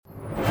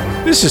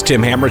This is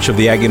Tim Hamrich of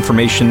the Ag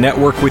Information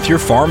Network with your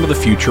Farm of the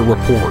Future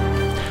report.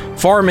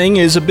 Farming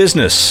is a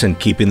business, and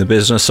keeping the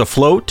business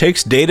afloat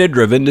takes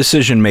data-driven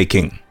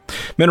decision-making.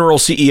 Mineral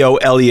CEO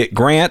Elliott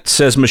Grant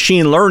says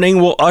machine learning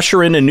will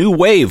usher in a new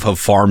wave of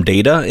farm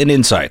data and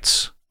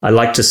insights. I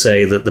like to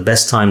say that the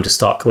best time to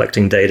start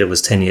collecting data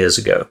was 10 years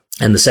ago,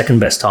 and the second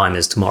best time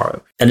is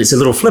tomorrow. And it's a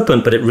little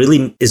flippant, but it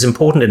really is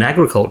important in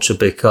agriculture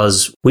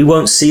because we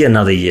won't see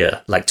another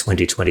year like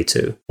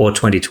 2022 or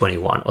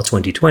 2021 or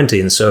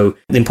 2020. And so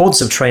the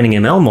importance of training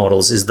ML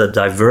models is the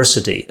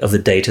diversity of the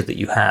data that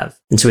you have.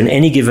 And so in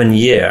any given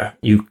year,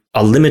 you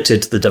are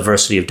limited to the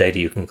diversity of data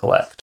you can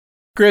collect.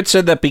 Grant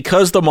said that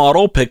because the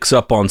model picks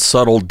up on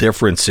subtle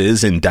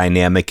differences in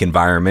dynamic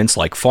environments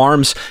like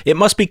farms, it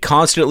must be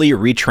constantly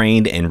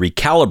retrained and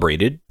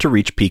recalibrated to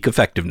reach peak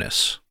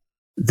effectiveness.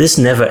 This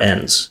never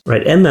ends,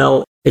 right?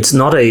 ML, it's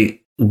not a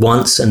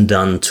once and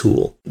done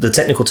tool. The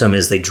technical term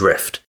is they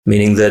drift,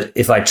 meaning that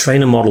if I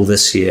train a model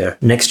this year,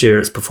 next year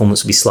its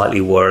performance will be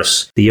slightly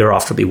worse, the year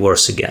after it'll be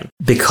worse again.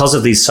 Because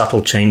of these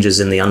subtle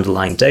changes in the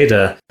underlying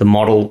data, the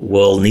model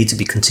will need to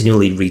be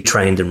continually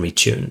retrained and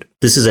retuned.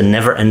 This is a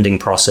never-ending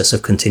process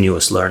of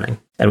continuous learning,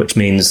 and which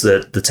means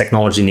that the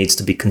technology needs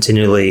to be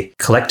continually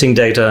collecting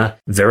data,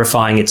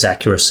 verifying its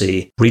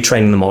accuracy,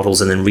 retraining the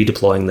models, and then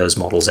redeploying those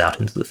models out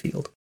into the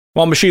field.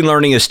 While machine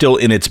learning is still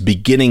in its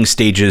beginning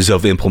stages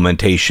of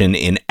implementation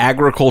in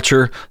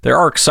agriculture, there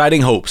are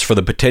exciting hopes for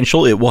the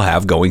potential it will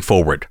have going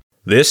forward.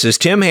 This is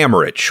Tim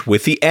Hamrich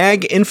with the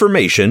Ag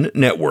Information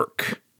Network.